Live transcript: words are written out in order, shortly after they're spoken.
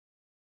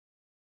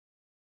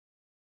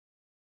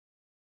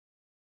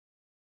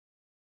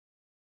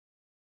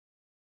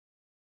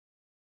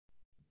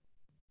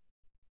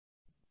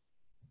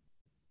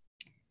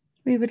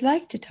we would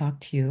like to talk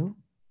to you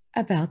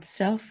about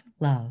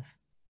self-love,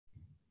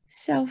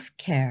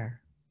 self-care.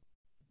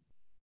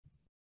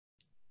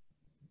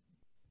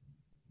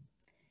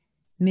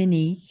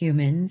 Many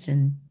humans,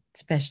 and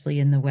especially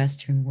in the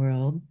Western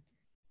world,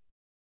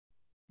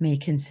 may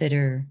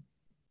consider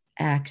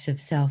acts of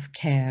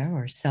self-care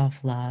or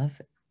self-love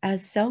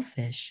as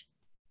selfish.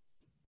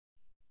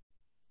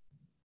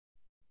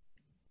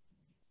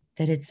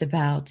 That it's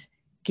about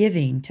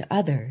giving to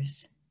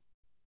others.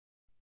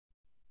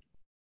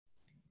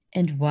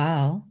 And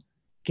while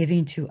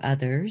giving to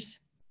others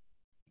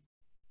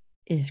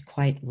is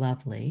quite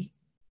lovely,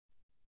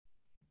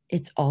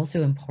 it's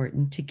also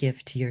important to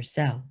give to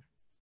yourself.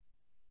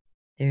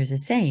 There's a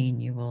saying,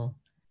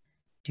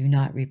 do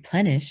not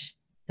replenish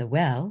the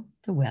well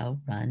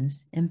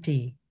runs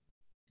empty.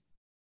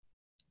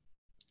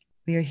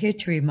 We are here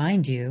to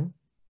remind you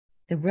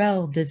the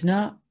well does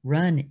not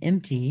run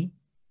empty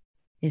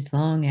as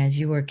long as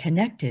you are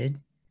connected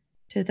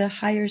to the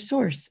higher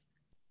source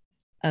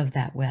of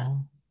that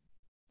well.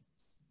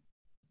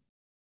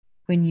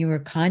 When you are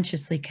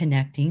consciously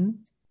connecting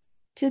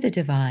to the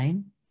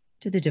divine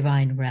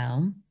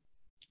realm,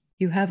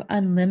 you have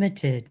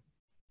unlimited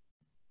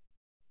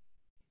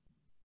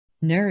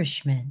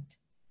nourishment,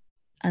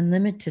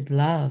 unlimited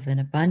love and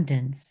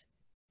abundance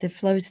that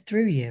flows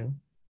through you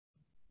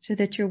so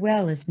that your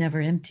well is never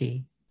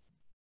empty.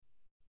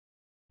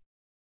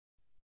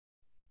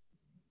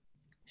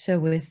 So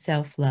with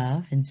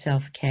self-love and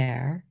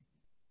self-care,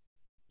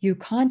 you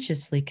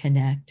consciously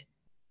connect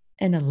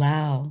and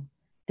allow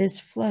this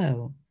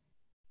flow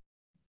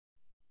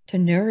to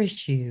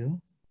nourish you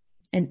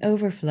and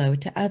overflow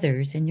to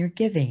others in your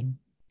giving.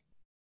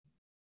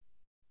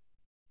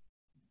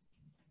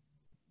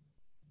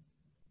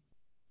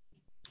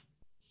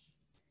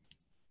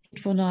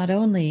 It will not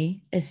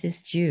only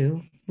assist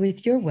you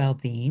with your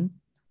well-being,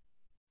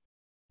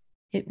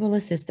 it will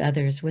assist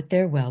others with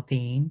their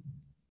well-being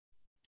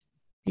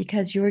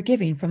because you are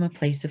giving from a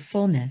place of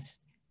fullness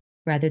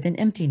rather than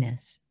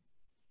emptiness.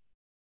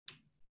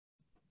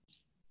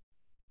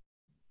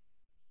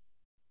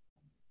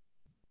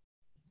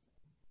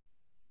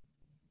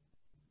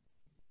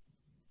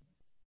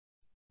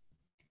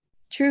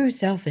 True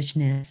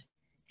selfishness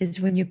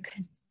is when you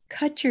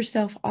cut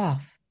yourself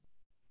off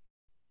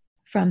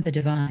from the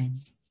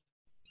divine.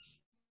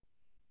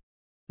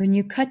 When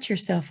you cut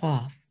yourself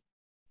off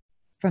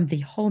from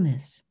the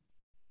wholeness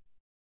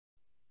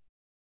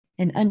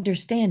and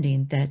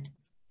understanding that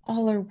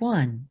all are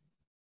one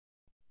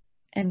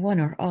and one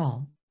are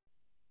all.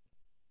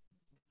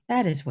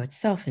 That is what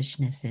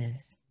selfishness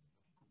is.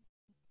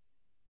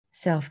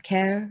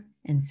 Self-care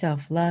and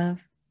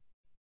self-love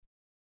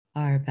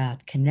are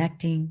about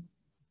connecting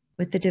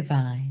with the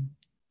divine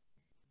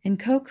and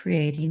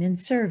co-creating and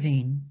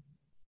serving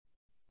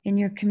in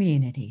your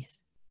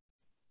communities.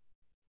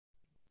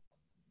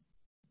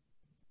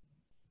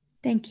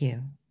 Thank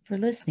you for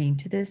listening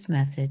to this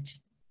message.